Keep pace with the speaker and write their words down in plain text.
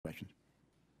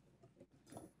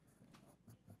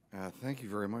Thank you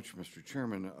very much, Mr.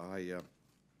 Chairman.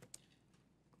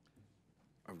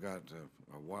 I've got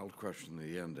a wild question at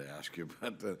the end to ask you,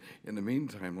 but in the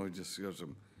meantime, let me just go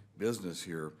some business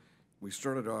here. We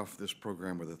started off this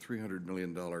program with a $300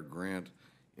 million grant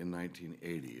in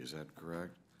 1980. Is that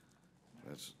correct?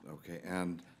 That's okay.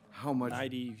 And how much?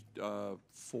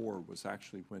 94 was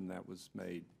actually when that was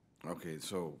made. Okay,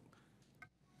 so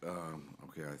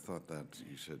okay, I thought that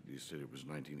you said it was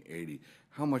 1980.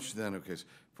 How much then? Okay, so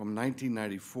from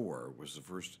 1994 was the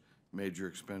first major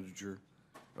expenditure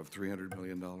of $300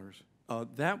 million.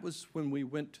 That was when we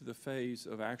went to the phase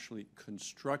of actually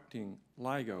constructing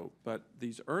LIGO. But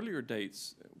these earlier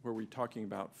dates, where we're talking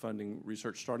about funding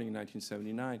research starting in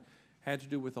 1979, had to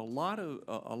do with a lot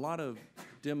of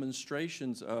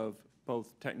demonstrations of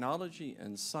both technology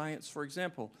and science. For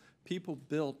example, people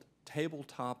built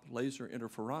tabletop laser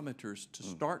interferometers to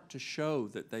start to show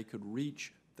that they could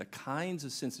reach the kinds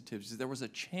of sensitivities. There was a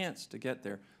chance to get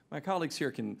there. My colleagues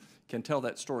here can tell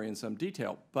that story in some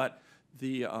detail, but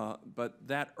this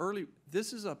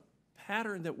is a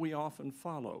pattern that we often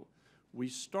follow. We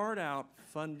start out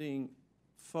funding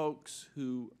folks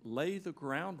who lay the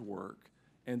groundwork,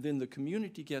 and then the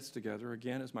community gets together,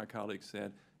 again, as my colleague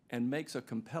said, and makes a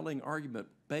compelling argument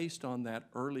based on that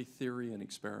early theory and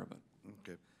experiment.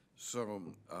 Okay. So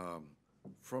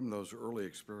from those early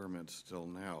experiments till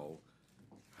now,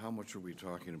 how much are we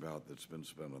talking about that's been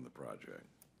spent on the project?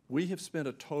 We have spent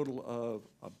a total of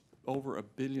over $1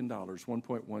 billion,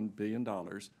 $1.1 billion.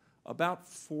 About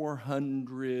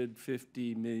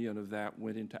 $450 million of that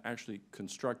went into actually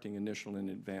constructing initial and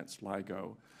advanced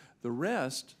LIGO. The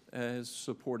rest has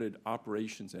supported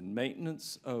operations and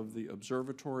maintenance of the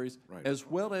observatories, right, as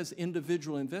well as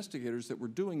individual investigators that were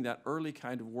doing that early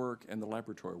kind of work and the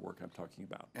laboratory work I'm talking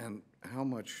about. And how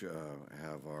much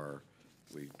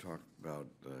we talked about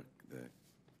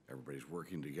everybody's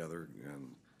working together,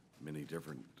 and many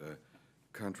different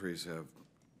countries have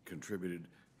contributed.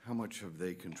 How much have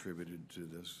they contributed to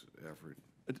this effort?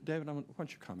 David, why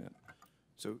don't you comment?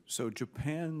 So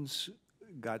Japan's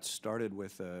got started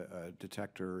with a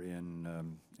detector in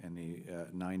the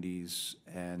 90s,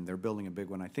 and they're building a big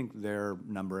one. I think their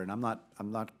number, and I'm not,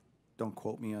 don't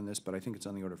quote me on this, but I think it's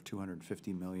on the order of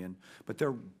 250 million. But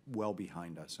they're well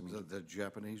behind us. I mean, is that the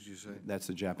Japanese, you say? That's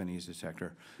the Japanese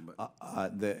detector.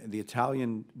 The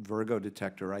Italian Virgo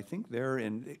detector, I think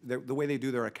the way they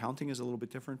do their accounting is a little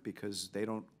bit different because they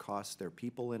don't cost their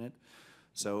people in it.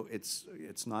 So it's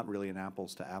not really an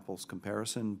apples to apples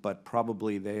comparison, but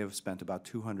probably they have spent about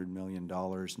 $200 million,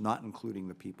 not including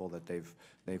the people that they've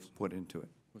put into it.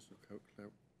 What's the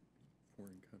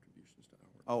foreign contributions to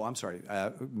our? Oh, I'm sorry.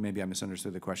 Maybe I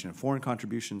misunderstood the question. Foreign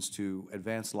contributions to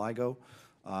advanced LIGO.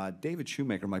 David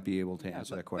Shoemaker might be able to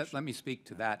answer that question. Let me speak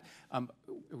to that.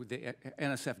 The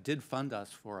NSF did fund us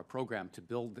for a program to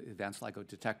build the advanced LIGO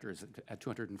detectors at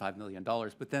 $205 million,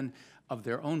 but then of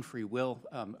their own free will,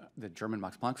 the German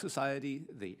Max Planck Society,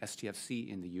 the STFC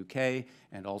in the UK,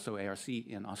 and also ARC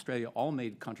in Australia all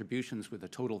made contributions with a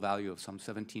total value of some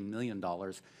 $17 million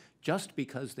just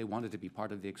because they wanted to be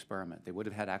part of the experiment. They would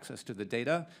have had access to the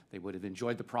data. They would have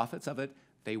enjoyed the profits of it.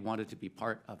 They wanted to be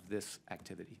part of this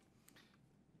activity.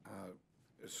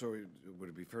 So would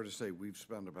it be fair to say we've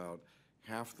spent about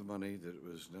half the money that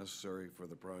was necessary for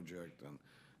the project and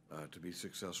to be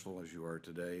successful as you are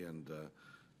today, and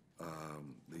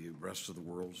the rest of the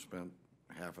world spent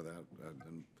half of that?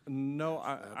 No,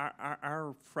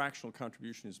 our fractional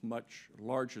contribution is much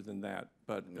larger than that,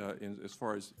 but as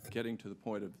far as getting to the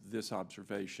point of this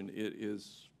observation, it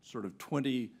is sort of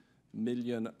 20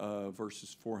 million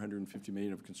versus 450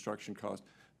 million of construction cost.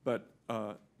 But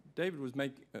David was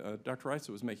Dr. Reitze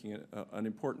was making an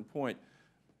important point.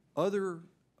 Other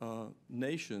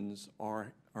nations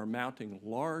are mounting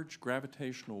large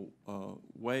gravitational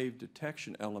wave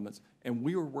detection elements, and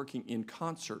we were working in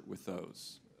concert with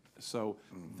those. So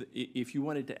if you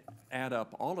wanted to add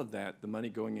up all of that, the money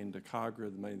going into CAGRA,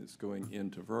 the money that's going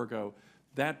into Virgo,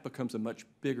 that becomes a much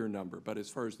bigger number. But as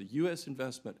far as the U.S.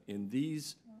 investment in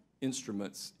these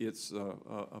instruments, it's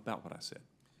about what I said.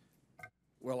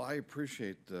 Well, I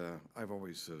appreciate, I've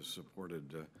always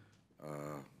supported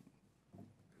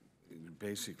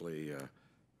basically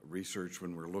research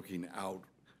when we're looking out,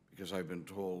 because I've been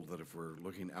told that if we're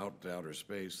looking out to outer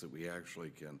space that we actually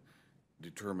can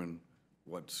determine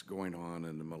what's going on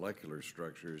in the molecular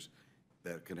structures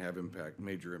that can have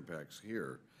major impacts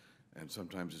here. And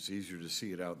sometimes it's easier to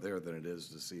see it out there than it is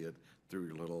to see it through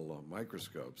your little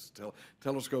microscopes.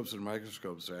 Telescopes and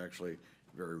microscopes are actually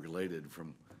very related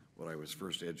from what I was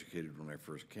first educated when I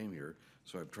first came here,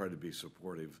 so I've tried to be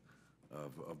supportive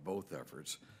of both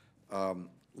efforts. Now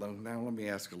let me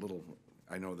ask a little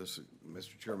I know this,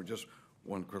 Mr. Chairman, just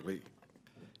one quickly.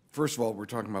 First of all, we're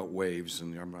talking about waves,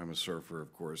 and I'm a surfer,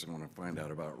 of course, and I want to find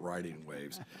out about riding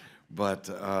waves. But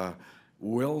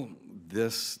will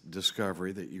this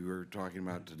discovery that you were talking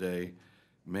about today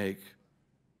make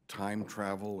time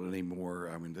travel any more?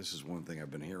 I mean, this is one thing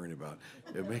I've been hearing about.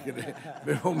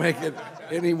 It'll make it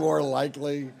any more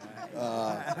likely.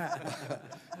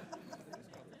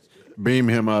 Beam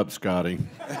him up, Scotty.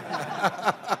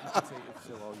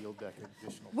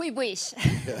 We wish.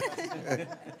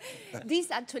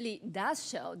 This actually does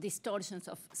show distortions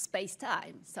of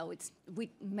space-time. So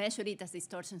we measure it as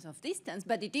distortions of distance,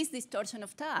 but it is distortion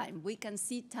of time. We can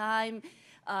see time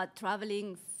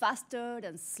traveling faster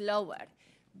and slower,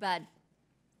 but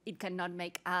it cannot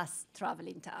make us travel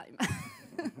in time.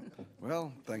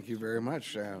 Well, thank you very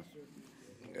much.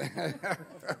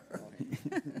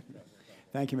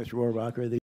 Thank you, Mr. Rohrabacher.